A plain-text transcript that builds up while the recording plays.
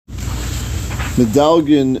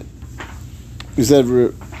Medalgin, he said,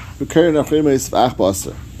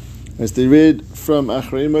 as they read from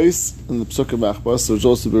Achreimos in the Pesuk of Achbas, which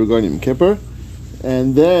also be regarding Kippur,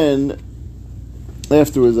 and then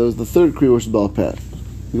afterwards there was the third Kriya, which is Baal Peh.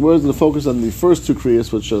 The Gemara is going to focus on the first two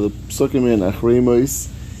Kriyas, which are the Pesukim and Achreimos,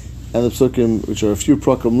 and the Pesukim, which are a few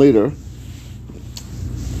Prakim later,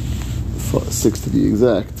 6 to be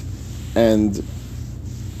exact. And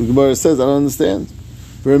the Gemara says, I don't understand.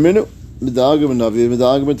 For a minute, you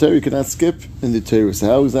cannot skip in the Torah. So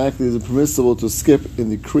how exactly is it permissible to skip in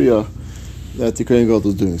the Kriya that the Kohen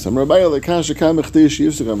Gadol is doing? So it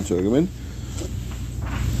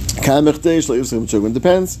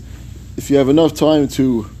depends. If you have enough time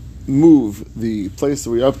to move the place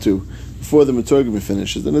that we're up to before the Meturgim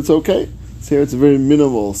finishes, then it's okay. So here it's a very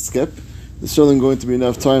minimal skip. There's certainly going to be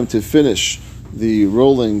enough time to finish the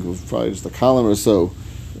rolling of probably just a column or so,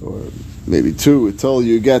 or maybe two, until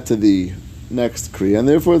you get to the next Kriya, and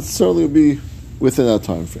therefore it certainly will be within that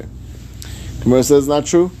time frame. Gemara says not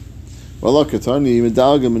true. Well, look, it says in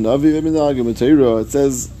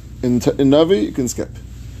Navi you can skip.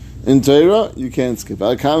 In Torah you can't skip.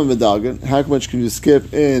 How much can you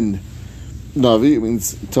skip in Navi? It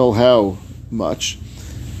means tell how much.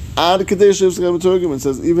 It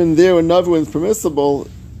says even there in Navi when it's permissible,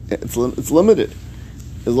 it's limited.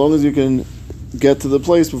 As long as you can get to the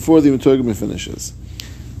place before the Meturgim finishes.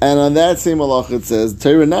 And on that same halacha it says,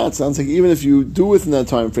 Torah not. Sounds like even if you do within that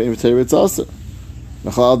time frame, Torah it's also.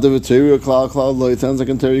 It sounds like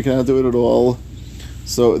in Torah you cannot do it at all.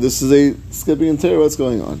 So this is a skipping in Torah. What's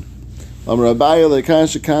going on? You're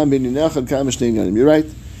right.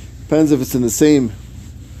 Depends if it's in the same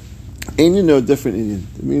Indian or different Indian.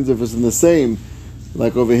 It means if it's in the same,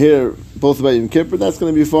 like over here, both about Yom Kippur, that's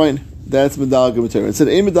going to be fine. That's Medalgim Torah. Instead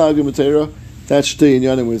of Medalgim Torah, that's Shtei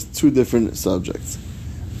Inyanim with two different subjects.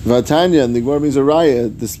 Vatanya, and the Gemara means a raya.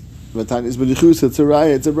 This Vatanya is b'dichus. It's a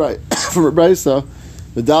raya. It's a raya from a brayso.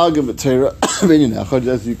 Medalgim Torah.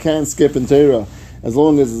 You can't skip in Torah as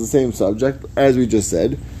long as it's the same subject, as we just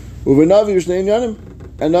said. Uvanavi Shtei Inyanim,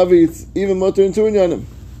 and Navi it's even mutter in two Inyanim.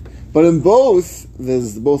 But in both,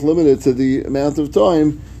 there's both limited to the amount of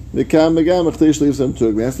time. It has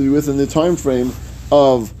to be within the time frame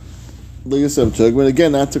of L'Yisem Tugman.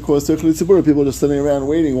 Again, not to cause Tichli Tzibur. People are just sitting around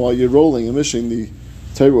waiting while you're rolling and mishing the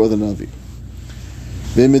Torah or the Navi.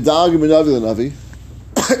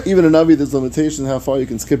 Even a Navi, there's limitations how far you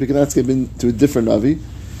can skip. You cannot skip into a different Navi.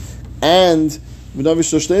 And Navi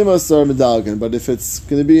Shoshteimas are Medalgan. But if it's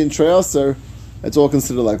going to be in Treyasar, it's all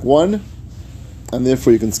considered like one. And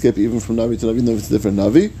therefore you can skip even from Navi to Navi, even if it's a different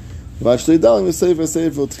Navi. But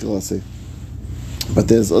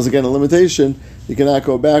there's also again a limitation. You cannot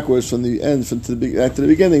go backwards from the end back to the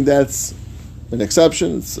beginning. That's an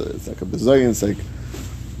exception. It's like a bizayon. It's like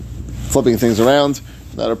flipping things around.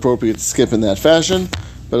 Not appropriate to skip in that fashion.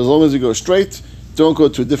 But as long as you go straight, don't go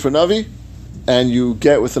to a different Navi, and you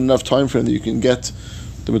get within enough time frame that you can get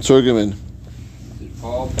the Meturgim in.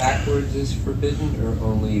 All backwards is forbidden, or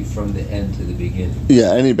only from the end to the beginning?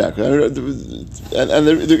 Yeah, any backwards. And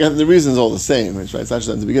the reason is all the same. Right? It's not just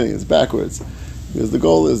at the beginning, it's backwards. Because the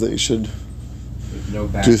goal is that you should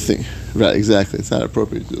do things. Right, exactly. It's not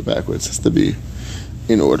appropriate to do it backwards. It has to be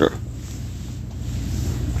in order.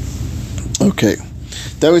 Okay.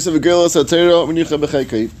 Then we say, he rolls the Torah,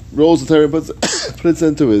 puts it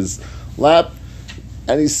into his lap,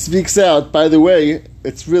 and he speaks out, by the way,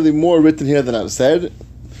 it's really more written here than I've said.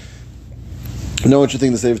 I know what you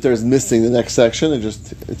think the Sefer Torah is missing the next section,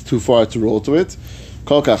 it's too far to roll to it.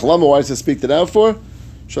 Why does he speak that out for?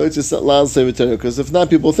 Because if not,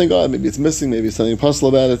 people think, maybe it's missing, maybe it's something possible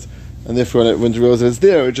about it, and therefore when you realize that it's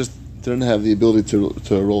there, it just didn't have the ability to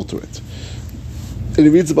roll to it. And he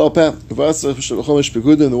reads about Peh. In the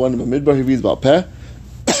one in the Midbar, he reads about Peh.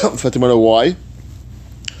 Why?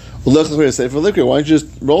 Why don't you just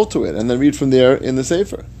roll to it and then read from there in the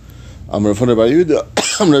Sefer?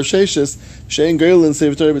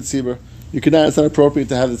 You cannot, it's not appropriate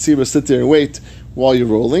to have the tzibur sit there and wait while you're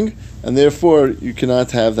rolling, and therefore you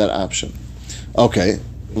cannot have that option. Okay.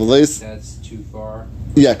 Well, that's too far.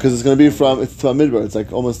 Yeah, because it's going to be from Midbar. It's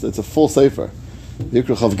like almost, it's a full Sefer. There's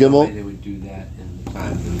no way they would do that in the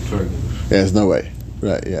time of the Meturgim. Yeah, there's no way.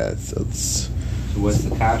 Right, yeah. So what's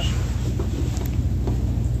the kasha?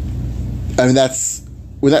 I mean, it's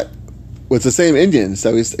the same Indian,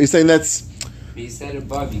 so he's saying that's... He said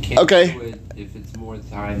above, you can't do it if it's more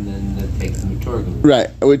time than it takes the Meturgim. Right,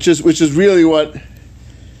 which is really what... I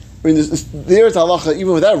mean, there's halacha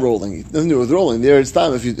even without rolling. It doesn't do with rolling. There it's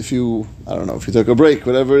time if you I don't know, if you took a break,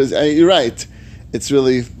 whatever it is. You're right. It's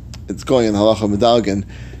going in halacha medalgan.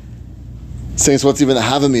 Saying what's even a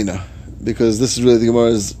havamina. because this is really the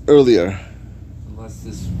Gemara's earlier. Unless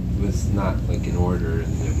this was not like in order,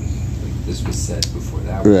 and it was, like this was said before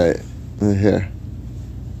that. Right. Here.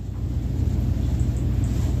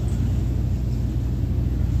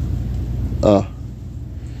 Oh.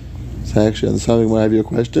 So actually, on the topic, might I have your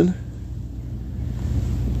question?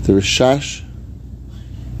 The Rishash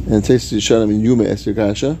and Tasty Shana, I mean, you may ask your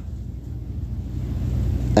kasha.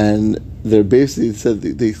 And they're basically said,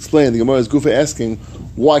 they explain, the Gemara is Gufa asking,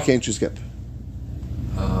 why can't you skip?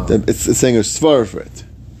 It's saying a svar for it.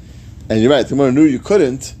 And you're right, the Gemara knew you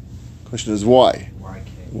couldn't. The question is why?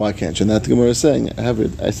 Why can't you? And that the Gemara is saying, I have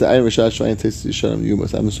it. I said, I am Rishash, and Tasty Shana,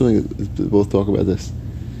 Yumas. I'm assuming they both talk about this.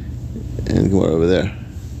 And the Gemara over there.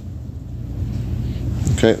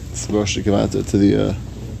 Okay, so Rosh to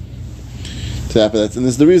that. And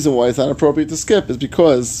there's the reason why it's not appropriate to skip is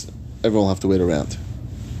because everyone will have to wait around.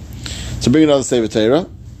 So bring another Sefer Torah,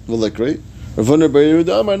 V'likri. Rav Huna bar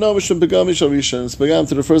Yehuda Amar no mishum pagami shel rishon. It's pagam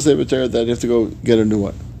to the first Sefer Torah that you have to go get a new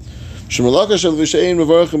one. Mishum malaka shel v'shein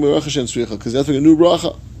mevarachim mevarach shen tzricha because you have to get a new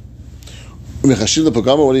bracha. Mechashil the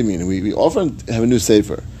pagama. What do you mean? We often have a new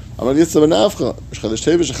Sefer. Amar yitzah v'nafcha shchalish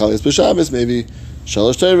tevis shchalis b'shabbos maybe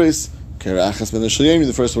shalosh tevis kerachas min hashayim.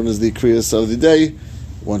 The first one is the kriyas of the day.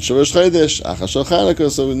 One Shavash Chaydesh, Achas Shal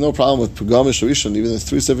Chanukah, so no problem with Pagamish Rishon, even there's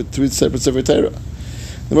three separate Sefer Torah. The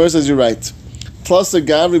Gemara says you're right. Plus the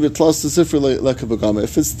Gavri, but plus the Sifri like a Pagama.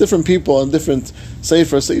 If it's different people and different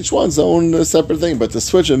Sefer, so each one's their own separate thing. But to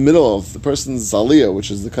switch in the middle of the person's Aliyah,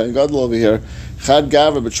 which is the Kohen Gadol over here, Chad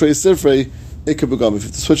Gavri, but Trey Sifri, Ikka Pagama. If you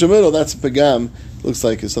have to switch in the middle, that's a Pagam. Looks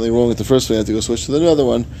like there's something wrong with the first one, you have to go switch to the other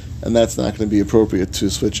one, and that's not going to be appropriate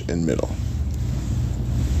to switch in middle.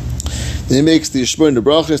 He makes the Yishmur and the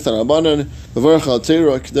Brachas, Tanabanan, Mavarach al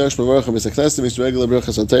Teira, Kedash Mavarach Misaknesta, makes the regular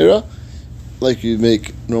Brachas al Teira, like you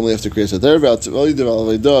make normally after Kriyas al Teira, V'al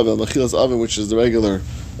V'al Machilas Avim, which is the regular,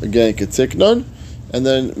 again, Ketiknon, and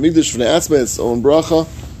then Migdash Fnei Atzma, its own Bracha,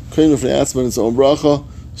 Kohen Fnei Atzma, its own Bracha,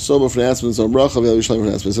 Soba Fnei Atzma, its own Bracha, V'al Yishleim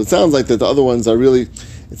Fnei Atzma. So it sounds like that the other ones are really,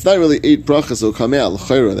 it's not really 8 Brachas, so Kamei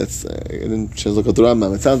L'chayra, that's, I didn't look at the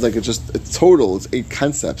Rambam, it sounds like it's total, it's 8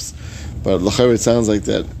 concepts, but L'chayra it sounds like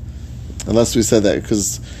that. Unless we said that,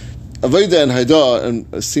 because Aveda and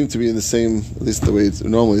Haida seem to be in the same, at least the way it's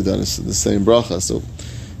normally done, is the same bracha. So,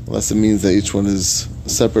 unless it means that each one is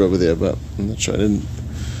separate over there, but I'm not sure. I didn't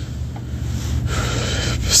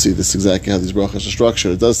see this exactly how these brachas are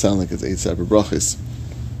structured. It does sound like it's 8 separate brachas.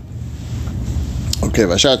 Okay,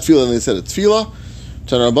 Vashat Tefillah, and they said a Tefillah.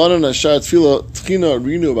 Tanarbanan Ashat Tefillah Tchina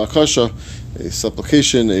Rinu Bakasha, a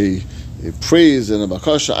supplication, a praise and a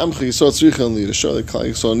bakasha. Amcha Yisrael tzricha li to show that Klal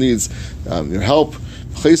Yisrael needs your help.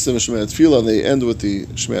 Chaysim Shmei Tefillah, and they end with the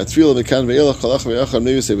Shmei Tefillah. Mekan ve'elach kalach ve'achar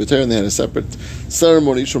nevi Sefer Torah, and they had a separate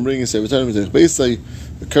ceremony. Each one bringing Sefer Torah mitech beisai.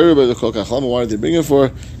 The Kerubah the Kol Kachlama. Why did they bring it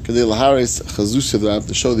for? Kadei laharis chazusha the Rab,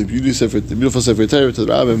 to show the beautiful Sefer Torah to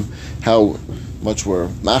the Rabbim, how much we're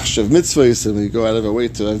machshav mitzvahs, and we go out of our way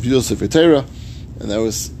to have beautiful Sefer Torah. And that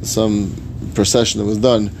was some procession that was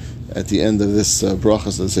done at the end of this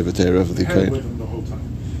brachas of the Sefer Torah of the Kohen. With them the whole time.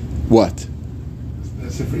 What?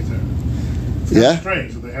 The Sefer Torah. Yeah.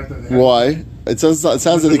 Strange. So they have to. Why? It sounds like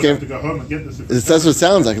they came. Have to go home and get the Sefer Torah. That's what it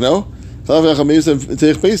sounds like. No.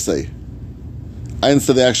 I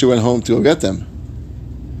instead they actually went home to go get them.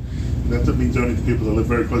 That means only the people that live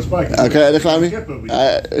very close by. Okay, It's like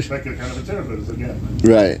a kind of a terror again.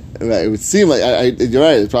 Right. It would seem like you're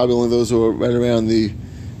right. It's probably only those who are right around the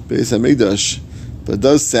Beis Hamikdash. But it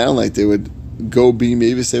does sound like they would go be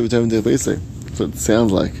maybe Sefer Torah to the Beis. That's what it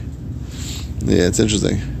sounds like. Yeah, it's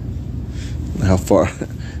interesting. How far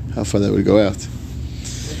that would go out.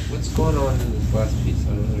 What's going on in this last piece? I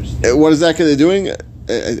don't understand. What exactly they're doing?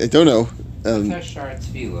 I don't know. That's after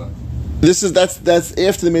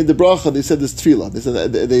they made the bracha. They said this tefillah. They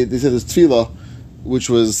said this tefillah, which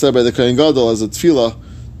was said by the Kohen Gadol as a tefillah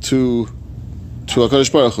to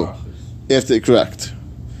HaKadosh Baruch Hu. After correct.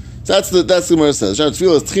 So that's the Gemara says. We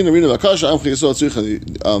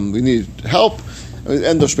need help.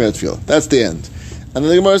 End of Shmei Tefillah. That's the end. And then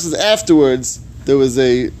the Gemara says afterwards there was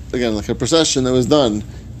a procession that was done.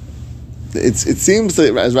 It seems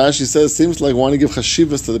that, as Rashi says, seems like wanting to give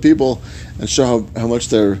chashivas to the people and show how much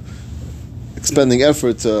they're expending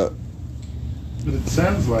effort to. But it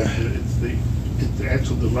sounds like it's the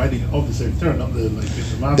writing of the Sefer Torah, not the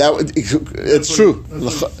it's true,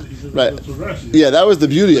 right? Yeah, that was the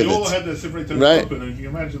beauty of it. They all had their Sefer Torah right? Open, and you can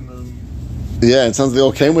imagine them. Yeah, it sounds like they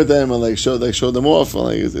all came with them and showed them off.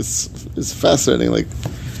 And it's fascinating.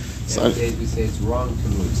 Nowadays we say it's wrong to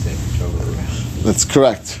move Sefer Torah around. That's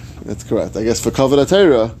correct. I guess for Kavod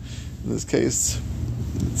HaTorah, in this case,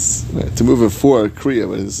 it's right, to move it for Kriya,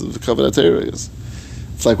 but it's Kavod HaTorah is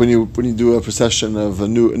It's like when you do a procession of a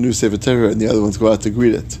new Sefer Torah and the other ones go out to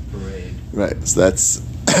greet it. Parade. Right. So that's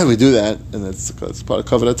we do that, and that's part of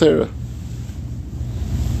Kavod HaTorah.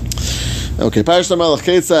 Okay. Parashat Melech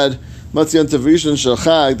Ketzad Matzion Tavrishon Shel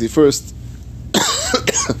Chag, the first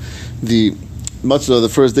the matzah, the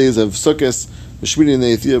first days of Sukkot, Shmini in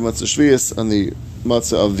the 8th year, Matzah Shvius, on the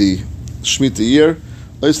matzah of the Shemitah year.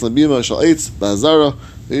 Ois Labima Shal Eitz Ba'azara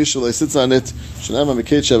Ve'ishal Eisitz Anit Shanama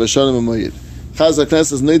Miketcha V'Shanim Amoyid. Chaz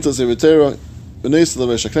HaKnesses Neitos Evitera V'Neis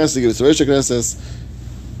L'Resh HaKnesses gives it to Resh HaKnesses.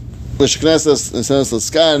 Resh HaKnesses and sends it to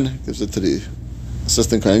Skan, gives it to the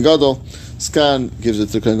assistant Kohen Gadol. Skan gives it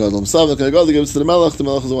to Kohen Gadol himself. The Kohen Gadol gives it to the Melech. The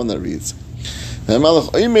Melech is the one that reads. And the Melech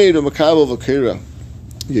Oimeid U'Makabel V'Keira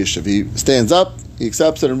Yeshiv. He stands up, he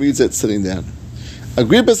accepts it and reads it sitting down.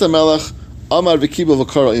 Agrippas HaMelech Amar V'Kibel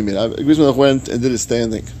V'Kara Oimeid. Agrippas HaMelech went and did it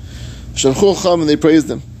standing. Shavchu Cham, and they praised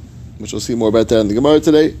him, which we'll see more about that in the Gemara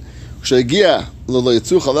today. When they got to the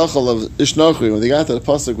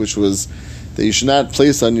pasuk, which was that you should not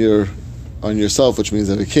place on yourself, which means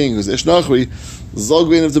that a king who's Ishnachri,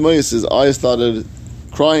 Zogbein of Demoyus, his eyes started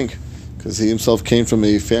crying because he himself came from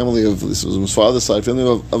a family of, this was his father's side, family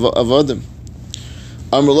of Avadim.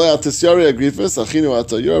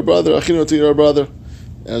 You're a brother, you're a brother.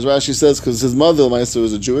 And as Rashi says, because his mother Lamaisa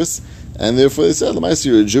was a Jewess, and therefore they said Lamaisa,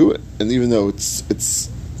 you're a Jew, and even though it's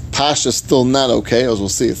Pasha still not okay, as we'll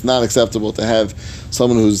see. It's not acceptable to have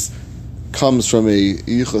someone who's comes from a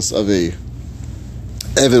yichus of a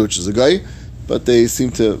Eved, which is a guy, but they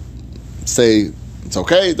seem to say it's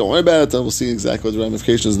okay, don't worry about it, and we'll see exactly what the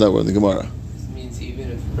ramifications of that were in the Gemara. This means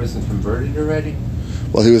even if a person's converted already?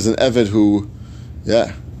 Well, he was an Eved who,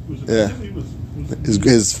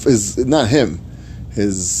 his not him,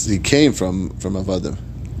 he came from Avadim.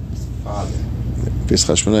 His father. It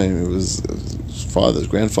was his father's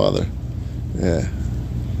grandfather. Yeah.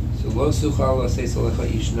 So lo suchal asay salecha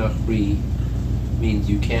ish nachri means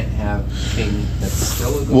you can't have a king that's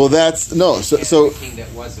still a good. Well, that's no. So a king that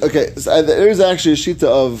wasn't. Okay. So there is actually a shita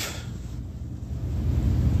of.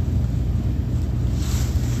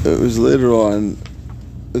 It was later on.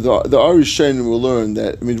 The Arishanim will learn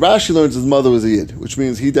that. I mean, Rashi learns his mother was a Yid, which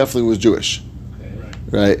means he definitely was Jewish. Okay.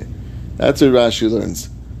 Right. That's what Rashi learns.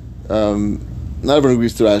 Not everyone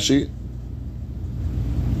agrees to Rashi,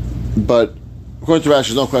 but according to Rashi,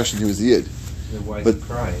 there's no question he was a Yid. Then why is he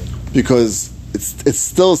crying? Because it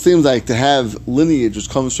still seems like to have lineage which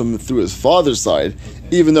comes from through his father's side,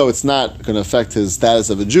 even though it's not going to affect his status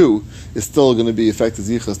of a Jew, it's still going to be affect his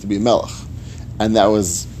yichus to be a melech, and that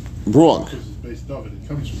was wrong.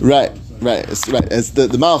 Right. It's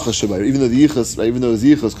the malchus shabbat, even though the yichus, even though his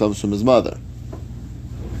yichus comes from his mother.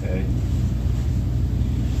 Okay.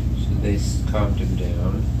 So they calmed him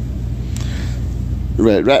down.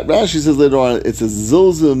 Right. Rashi says later on, it's a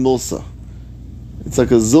zilzil mulsa. It's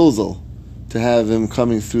like a zilzil to have him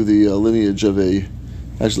coming through the lineage of a.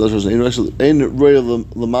 Actually, ein royal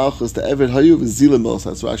lamalchus to Eved Hayu v'zila mulsa.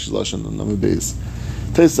 That's Rashi's lashon on number base.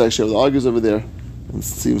 Taisus actually argues over there and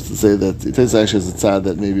seems to say that Taisus actually has a tzad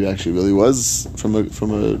that maybe actually really was from a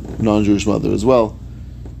non-Jewish mother as well.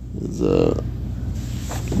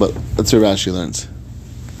 But that's where Rashi learns.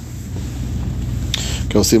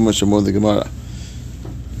 Okay, we'll see much more in the Gemara.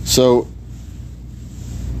 So,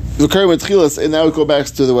 and now we go back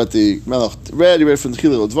to what the Melech read. He read from the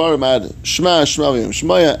Chilil Dvarim ad Shema V'Yom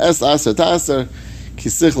Shmoya Es Aser Taser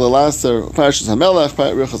Kisich L'Laser Parshas HaMelech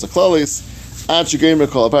Richas HaKlalis Ad Shegamer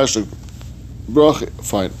Kol Parshas Brach.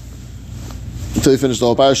 Fine, until you finish the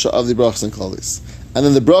whole parsha of the brachas and klalis, and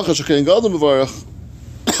then the bracha Shekein Gadol Mevarach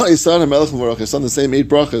Yisan HaMelech Mevarach Yisan, the same 8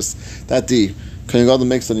 brachas that the Kohen Gadol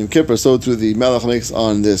makes on Yom Kippur, so too the Melech makes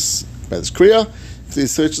on this by this kriya. He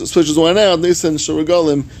switches one out. Nisan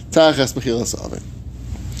Shuragalim Tachas Mechilas Avin.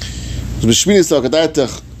 B'Shminis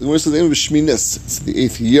Takadaitach. The word says the name of B'Shminis. It's the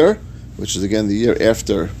 8th year, which is again the year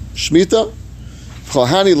after Shemitah.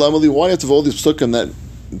 Chalhani Lamali. Why do you have to have all these psukim that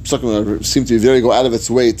psukim seem to be go out of its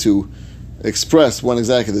way to express when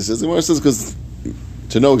exactly this is? The word says because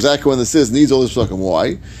to know exactly when this is needs all these psukim.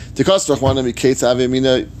 Why? Just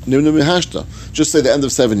say the end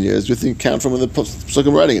of 7 years. You think count from when the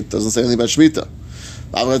psukim writing it. Doesn't say anything about Shemitah.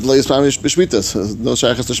 No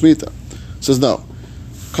shayachas to Shemitah. Says no.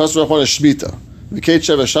 Kasra Rahman is Shemitah. V'keit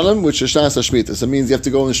Sheva Shalom, which is Shnas Shemitah. So it means you have to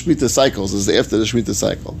go in Shemitah cycles. This is after the Shemitah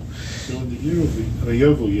cycle. So in the year of the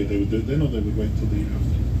Yovel year, they would do it then, or they would wait till the year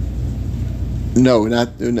after? No,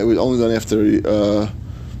 it would only done after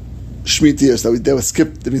Shemitah year. So they were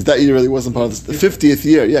skipped. That means that year really wasn't part of the 50th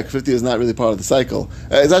year. Yeah, 50 is not really part of the cycle.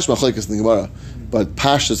 It's actually machlokes in the Gemara, but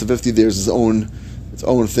Pashas, the 50 years is its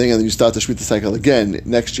own thing, and then you start the Shemitah cycle again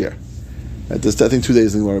next year. There's I think 2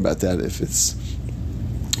 days in the Gemara about that. If it's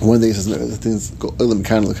one day he says the things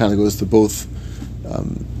kind of goes to both.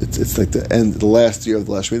 It's like the last year of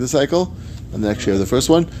the last Shemitah cycle, and the next year of the first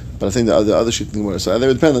one. But I think the other sheet more. So they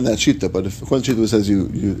would depend on that shita. But if one sheet says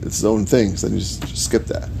it's its own thing, so then you just skip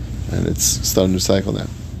that, and it's start a new cycle now.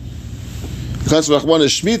 Because Rachman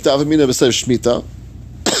is Shemitah, Avamina b'sev Shemitah.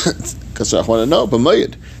 Because Rachman no, but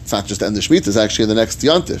Mayid. It's not just the end of Shemitah; it's actually in the next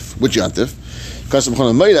Yantif. Which Yantif? Because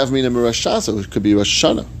Rachman Mayid Avamina Rosh Hashanah, which could be Rosh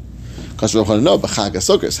Hashanah. Because Rachman no, but Chag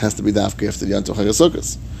HaSukkos has to be dafka after the Yantif Chag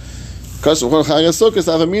HaSukkos. Because Chag HaSukkos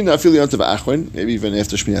Avamina afil Yantif Achron, maybe even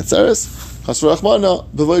after Shmini Atzeres. Because Rachman no,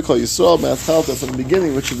 b'voy kol Yisrael me'atzchalta from the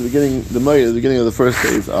beginning, which is the beginning, the Mayid, the beginning of the first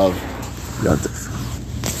days of Yantif.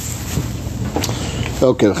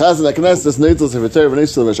 Okay, Chazan HaKnesses, Neitzos, Heveter,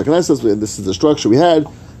 V'Neitzos, Vesh HaKnesses, this is the structure we had.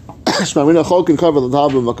 Shmamina Cholkin, cover the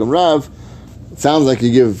Talmud, Makam Rav. It sounds like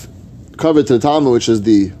you give cover to the Talmud, which is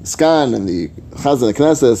the Skan, and the Chazan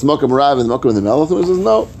HaKnesses, Makam Rav, and the Makam of the Melech. And it says,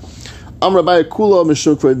 no. Am Rabbi Kula,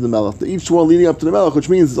 Mishuk, the Melech. Each one leading up to the Melech, which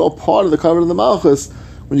means it's all part of the cover of the Malchus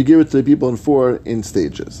when you give it to the people in 4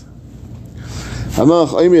 stages. HaMelech,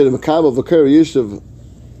 Oymir, the Makabel, V'Ker, Yishuv,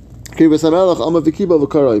 Whereas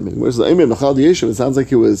the Emir Machal Yeshiv, it sounds like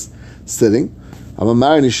he was sitting. This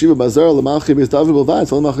is Beis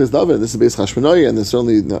Chashmonai, and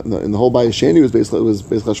certainly in the whole Bayis Sheni was Beis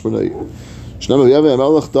Chashmonai.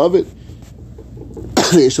 David.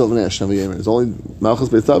 It's only Malchus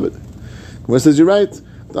Beis David. Where says you're right.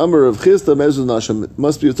 The number of Chisda Mezuz Nashim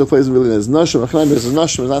must be it took place in really as Nashim. Achnai Mezuz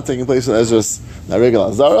Nashim is not taking place in Ezra's Regel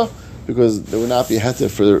Azara, because there would not be a heter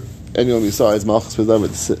for anyone besides Malchus Beis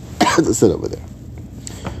David to sit over there.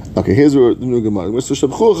 Okay, here's where the new Gemara.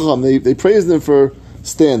 They praised him for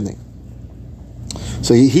standing.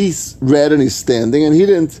 So he's read and he's standing, and he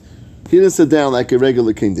didn't sit down like a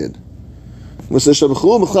regular king did. It sounds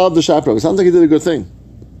like he did a good thing,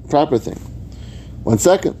 proper thing. 1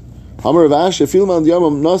 second. Hamar of Ash, if Yilman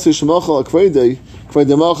Yamam Nasi Shemachal Akvede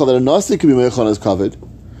Machal, that a Nasi could be Mechon as covered,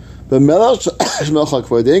 but Melech Shemachal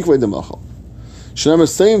Akvede ain't Kvede Machal. Shnamar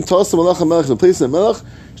same Tosa Melech Melech, the place in Melech,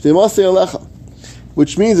 Shnemasi Alecha.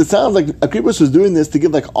 Which means it sounds like Agrippas was doing this to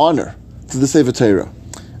give like honor to the Sefer Torah.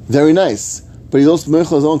 Very nice. But he's also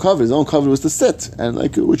Mechal his own cover. His own cover was to sit, and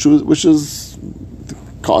like which is the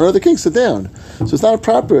honor of the king, sit down. So it's not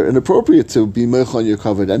proper and appropriate to be Mechal on your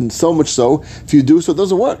cover. And so much so, if you do so, it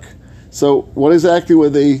doesn't work. So what exactly were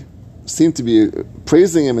they seem to be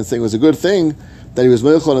praising him and saying it was a good thing that he was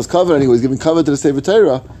Mechal on his cover and he was giving cover to the Sefer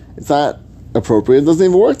Torah? It's not appropriate. It doesn't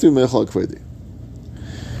even work to be Mechal Kvedi.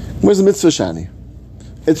 Where's the mitzvah shani?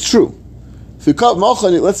 It's true. If you cut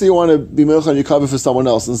Mechal, let's say you want to be Mechal on your cover for someone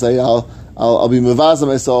else and say I'll be mevaza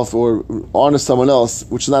myself or honor someone else,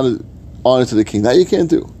 which is not an honor to the king. That you can't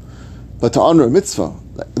do. But to honor a mitzvah,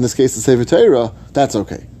 in this case the Sefer Torah, that's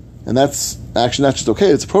okay. And that's actually not just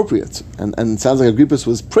okay, it's appropriate. And it sounds like Agrippas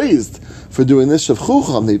was praised for doing this.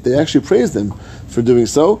 They actually praised him for doing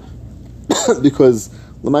so, because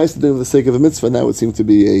L'maisa doing it for the sake of a mitzvah now would seem to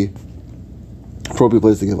be a appropriate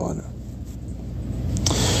place to give honor.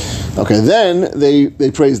 Okay, then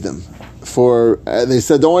they praised him for, they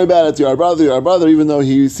said, don't worry about it, you're our brother, even though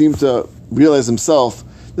he seemed to realize himself,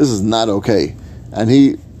 this is not okay. And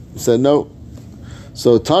he said no.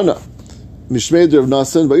 So Tana, Mishmeder of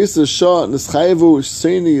Nasan, but Yisrael Shah, Nischayevu,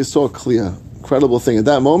 Sheni Yisrael Kliya. Incredible thing. At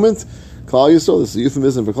that moment, Klal Yisrael, this is a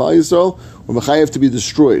euphemism for Klal Yisrael, were Mechayev to be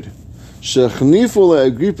destroyed.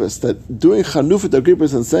 Shechnifu Agrippas, that doing Chanufet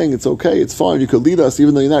Agrippas and saying it's okay, it's fine, you could lead us,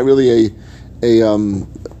 even though you're not really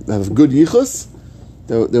have good yichus,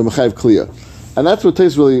 they're Mechayev Kliya. And that's what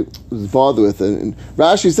Tais really was bothered with. And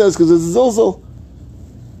Rashi says, because it's Zilzal.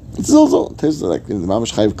 It's Zilzal. Tais is like, the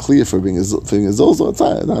Mamash Chayev Kliya for being a Zilzal. It's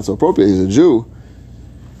not so appropriate. He's a Jew.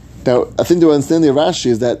 Now, I think to understand the Rashi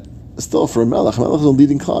is that still for a Melech is a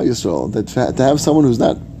leading Klal Yisrael. That to have someone who's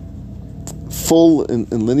not full in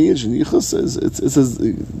lineage and yichus it's a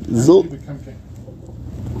Zil.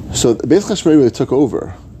 So Beis Chashmeri really took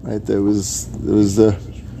over, right? There was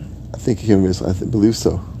I think he came. I believe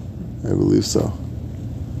so. I believe so.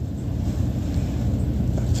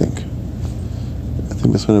 I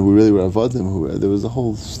think that's when we really were Avadim. There was a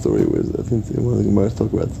whole story where I think one of the Gemara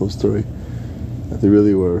talked about the whole story that they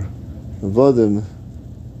really were Avadim.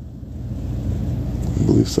 I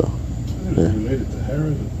believe so. Yeah. Related to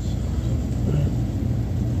Herod.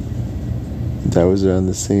 That was around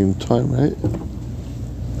the same time, right?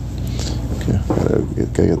 Okay,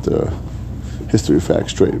 gotta get the history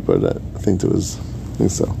facts straight, but I think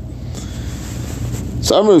so.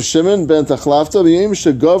 So Amr of Shimon ben Tachlafta b'yem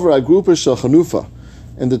shegaver agrupa shel Chanufa.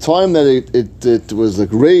 In the time that it was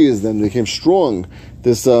like raised and became strong,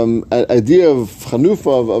 this idea of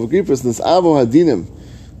Chanufa of Agrippas, this Avo Hadinim,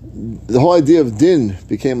 the whole idea of din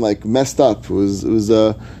became like messed up.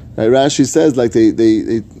 Rashi says like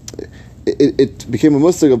it became a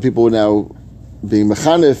mustig of people now being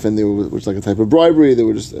mechanif, and which was like a type of bribery. They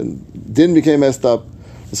were just, and din became messed up.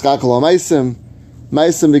 The skakal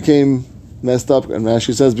maisim became messed up, and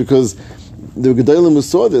Rashi says because the gedolim who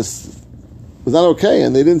saw this was not okay,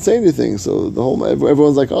 and they didn't say anything. So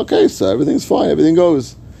everyone's like, okay, so everything's fine, everything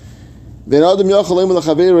goes. And I'm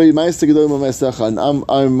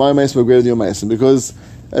my greater than your maisim, because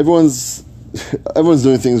everyone's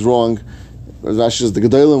doing things wrong. Rashi says the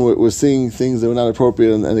gedolim were seeing things that were not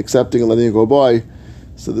appropriate and accepting and letting it go by.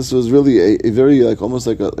 So this was really a very almost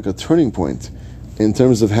like a turning point in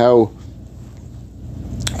terms of how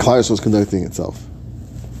Klal Yisrael was conducting itself.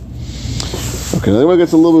 Okay, now we're going to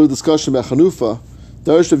get to a little bit of discussion about Chanufa.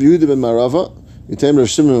 Darash of Yehuda ben Marava, Yitem Rav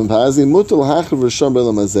Shimon ben Pazi, Mutal Hachav Risham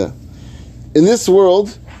Be'elam Hazeh. In this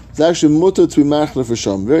world, it's actually mutter to be machlef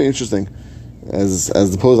Risham. Very interesting. As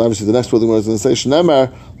opposed, obviously, the next word we're going to say,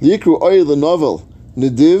 Shnamar Yikru Oy Lenovel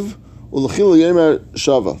Nediv Ulachil Yemer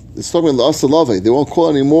Shava. It's talking about the Asalave. They won't call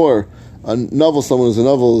anymore a novel someone who's a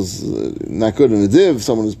novel is not good, and a div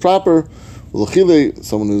someone who's proper. Ulachil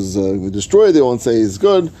someone who's destroyed. They won't say he's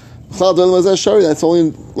good. That's only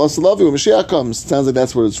Lasalavi when Mashiach comes. It sounds like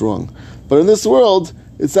that's where it's wrong. But in this world,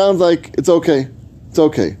 it sounds like it's okay. It's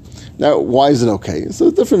okay. Now, why is it okay?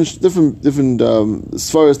 So different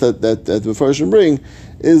svaras that the Mefarshim bring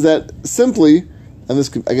is that simply, and this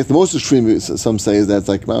I guess the most extreme some say is that it's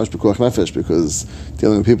like mamash b'koach nefesh, because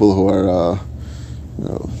dealing with people who are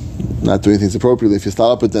not doing things appropriately, if you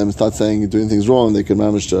start up with them and start saying you're doing things wrong, they can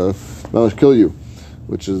mamash kill you,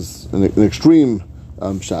 which is an extreme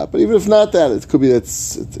shot. But even if not that, it could be that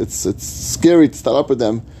it's scary to start up with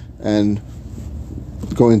them, and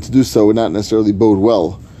going to do so would not necessarily bode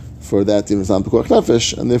well for that even Islam b'koach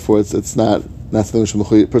nefesh, and therefore it's not something which a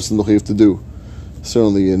person mechuyev to do,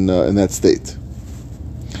 certainly in that state.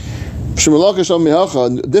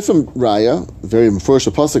 Different raya, very first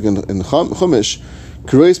pasuk in Chumash,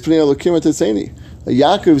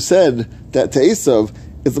 Yaakov said that to Esav,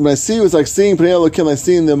 when I see you, it's like seeing Pnei Elokim, like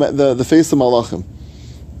seeing the face of Malachim.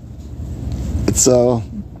 It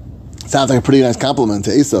sounds like a pretty nice compliment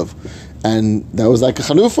to Esav. And that was like a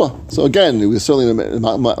chanufa. So again, it was certainly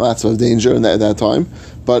lots of danger at that time.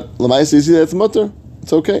 But l'maisa, you see that's mutter.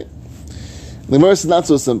 It's okay. The Gemara is not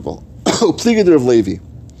so simple. Pligader of Levi.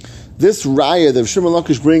 This raya that Shimon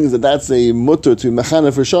Lakish brings that's a mutter to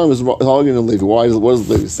mechana for Shalom is arguing of Levi. What does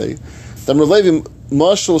Levi say? Then Rav Levi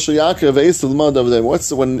mashal sheyakav Esav l'mad of them.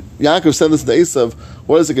 When Yaakov said this to Esav,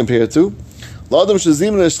 what does it compare to? L'adam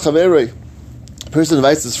shezimnesh chaverei. Person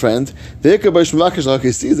invites his friend. He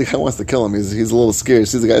sees the guy wants to kill him. He's a little scared. He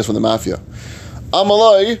sees the guys from the mafia.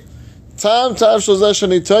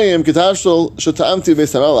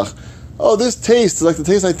 Oh, this taste is like the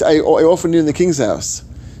taste I often eat in the king's house.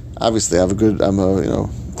 Obviously, I'm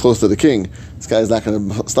close to the king. This guy's not going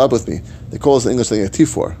to stop with me. They call this in English thing a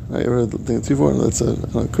T4. Right? You ever heard the thing of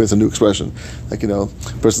T4? It's a new expression. Like, a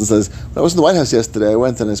person says, when I was in the White House yesterday, I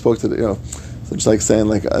went and I spoke to the, so just like saying,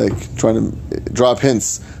 like trying to drop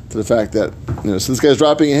hints to the fact that, so this guy's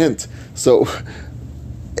dropping a hint. So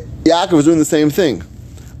Yaakov is doing the same thing.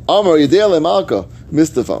 Amar Yidei Malka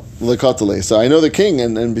Mistafa Lekatale. So I know the king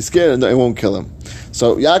and be scared and I won't kill him.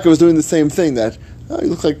 So Yaakov is doing the same thing, that you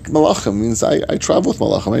look like Malachim, means I travel with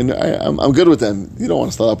Malachim. I'm good with them. You don't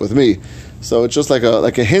want to start up with me. So it's just like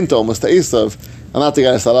a hint almost to Esav. I'm not the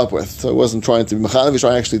guy to start up with. So it wasn't trying to be Mechanav, he was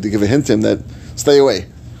trying actually to give a hint to him that stay away.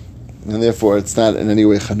 And therefore it's not in any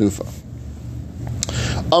way Chanufa.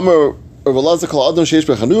 Amar Rav Kol Adam Sheish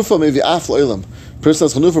Chanufa maybe Af Lo'ilam. Person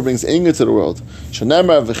as Chanufa brings anger to the world.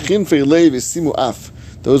 Shanamar V'chin Fe'ilei V'simu Af.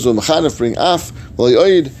 Those who Mechanef bring Af.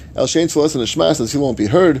 V'Yoid El Shein Tfilas and Shmas, as he won't be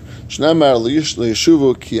heard. Shanamar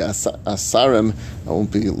L'Yeshuvu Ki Asarem. I won't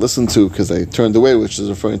be listened to because I turned away, which is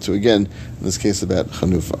referring to again in this case about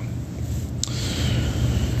Chanufa.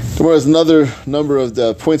 Tomorrow is another number of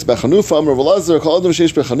the points about Chanufa. Amar Rav Elazar Kol Adam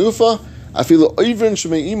Sheish Chanufa. Afilu Oivrin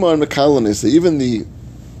Shemei Imar Mekalanis. Even the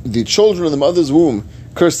children of the mother's womb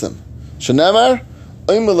curse them. Shanamar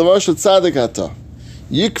Oimel L'Rosh Tzadik Ata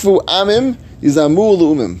Yikvu Amim Yizamu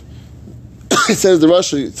L'Umim. It says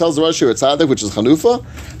it tells the Rosh you're a tzaddik, which is Chanufa.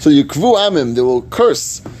 So Yikvu Amim, they will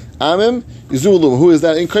curse Amim Yizamu L'Umim. Who is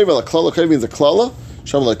that? In Kreva, a klala. Kreva means a klala.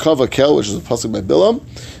 Shem L'Kava Kel, which is a pasuk by Bilam.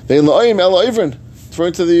 Ve'in L'Oim El Oivrin,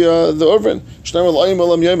 referring to the Orvin. Shnamar L'Oim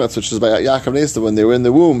Olam Yometz, which is by Yaakov and Esav when they were in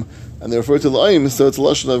the womb, and they refer to L'Oim, so it's a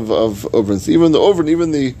lashon of Orvin. So even the Orvin,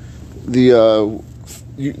 even the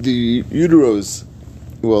uteros,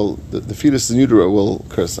 the fetus in utero will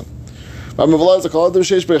curse them. Shemar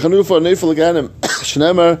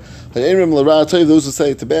Shneimar, Hayemrim l'ra toiv, those who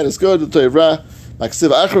say to bad is good, toiv ra.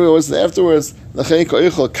 Maksiv achri, always afterwards, Lachein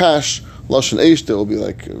ko'ichol kash, lashon eish, that will be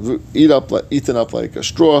like eaten up like a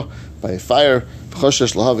straw by a fire.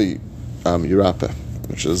 V'choshesh lahavi yirapeh,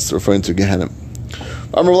 which is referring to Gehenna.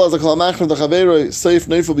 If you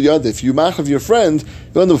machrav your friend,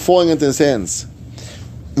 you end up falling into his hands.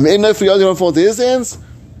 You don't fall into his hands.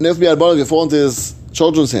 You fall into his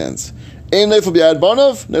children's hands. You fall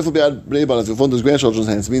into his grandchildren's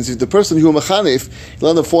hands. It means if the person who mechanif, you'll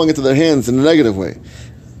end up falling into their hands in a negative way.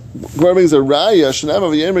 Gemara brings a raya.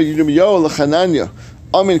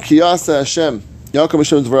 Amin kiyasa Hashem. Yaakov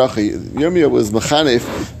Hashem Zvarachi. Yirmiyah was mechanif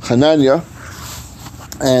Chananya.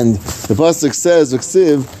 And the pasuk says,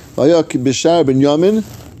 "V'ksiv v'ayak b'shar ben Yamin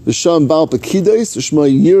v'sham bal pekidos v'shma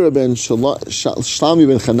Yira ben Shlami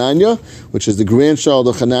ben Chananya, which is the grandchild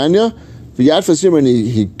of Chananya. V'yadfas Yirmiyah, and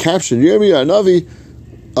he captured Yirmiyah Navi.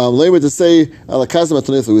 Later to say Alakazim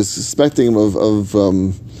Atonif, who was suspecting him of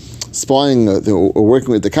spying or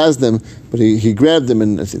working with the Kazdim, but he grabbed him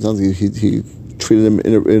and it sounds like he treated him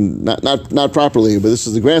in not properly. But this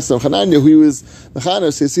was the grandson of Hananya, who he was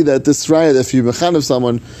mechanef. So you see that this raya, if you mechanef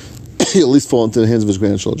someone, you at least fall into the hands of his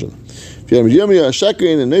grandchildren. If you have Yirmiyah,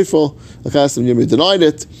 Shekrin, and Neifel, Lakasim, Yirmiyah denied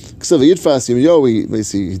it. Ksav Yitfas,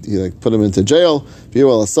 Yirmiyah, he like put him into jail.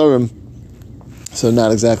 V'yoel Asarim. So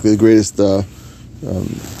not exactly the greatest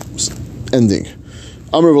ending.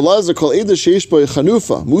 Amr Velazar called Eda Sheish Boy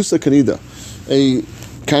Chanufa, Musa Kanida. A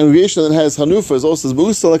congregation that has Hanufa is also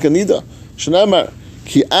Musa like Kanida. Shanamar,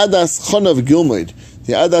 Ki Adas Chanav Gilmaid.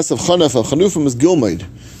 The Adas of Chanufim is Gilmaid.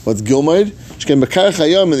 What's Gilmaid? She came Bakar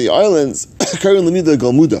Chayam in the islands, Karin Lanida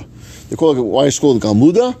Galmuda. They call it, why is it called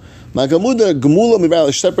Galmuda? Ma Galmuda, Gamula Mibal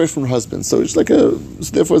is separate from her husband. So it's like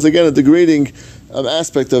therefore it's again a degrading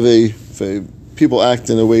aspect of a people act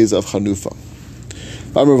in the ways of Chanufa.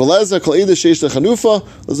 Amr Velazar, Kol Eda Sheish Chanufa,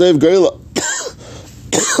 Lazev Gaila.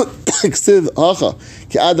 Ksiv Hacha,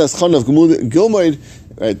 Ki Adas Chanav Gilmaid.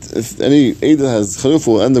 Right, if any Eda has Chanuf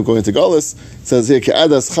will end up going to Galus. It says here,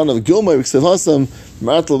 Ke'adas Chanav Gilmai B'Ksiv Hasam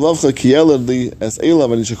Maratal Lavcha Kielad Li Es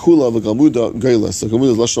Elav and Shekula V'Galmuda Galus. So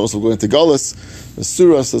Galmuda is Lashon also going to Galus. The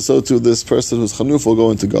Surah says so too. This person who's Chanuf will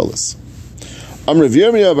go into Galus. Amr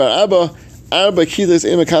Yirmiyah Bar Abba Arba Kidas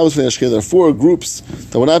Ema Kabos V'nei Ashkina. There are four groups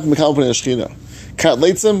that will not be Mekabos V'nei Ashkina. Kat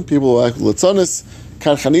Leitzim, people who act Litzonis.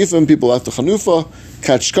 Kat Chanifim, people who act to Chanufa.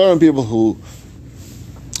 Kat Shkarim, people who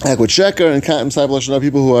act with Sheker, and Kat M'Sapel Lashon Hara,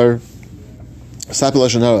 people who are Sapel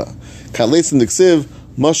Lashon Hara. Kat Leitzim D'Ksiv,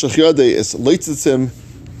 Mashach Yodei is Leitzitzim.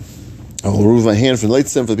 I will remove my hand from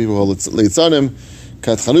Leitzim for the people who are Leitzanim.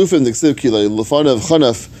 Kat Chanufim D'Ksiv, Ki Lefanav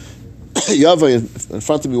Chanaf, Yavai, in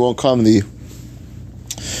front of me won't come the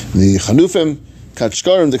Chanufim. Kat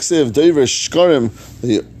Shkarim D'Ksiv, Dover Shkarim,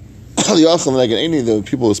 the Yachim, like any of the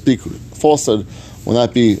people who speak falsehood will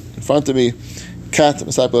not be in front of me. Kat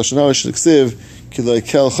M'Sapel Lashon Hara, D'Ksiv, Kel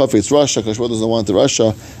Chafetz Rasha, Kashua doesn't want the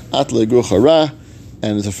Rasha, At Le'Grucha Ra,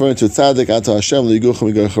 and it's referring to Tzaddik, At Hashem Le'Grucha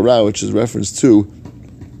Mi'Grucha Ra, which is reference to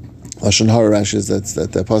Lashon Hara Rashi,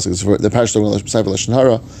 that pasuk is the parish talking about Lashon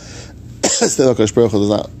Hara. Still, Kadosh Baruch Hu does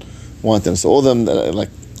not want them. So all of them, like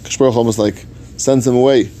Kadosh Baruch Hu almost like sends them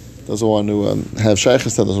away. Doesn't want to have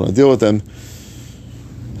shaykhs, doesn't want to deal with them.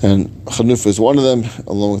 And Chanuf is one of them,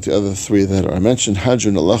 along with the other three that are mentioned.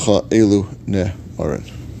 Hadjun Alacha Elu Ne Oren.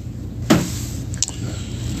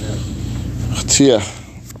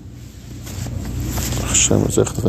 Hamasechta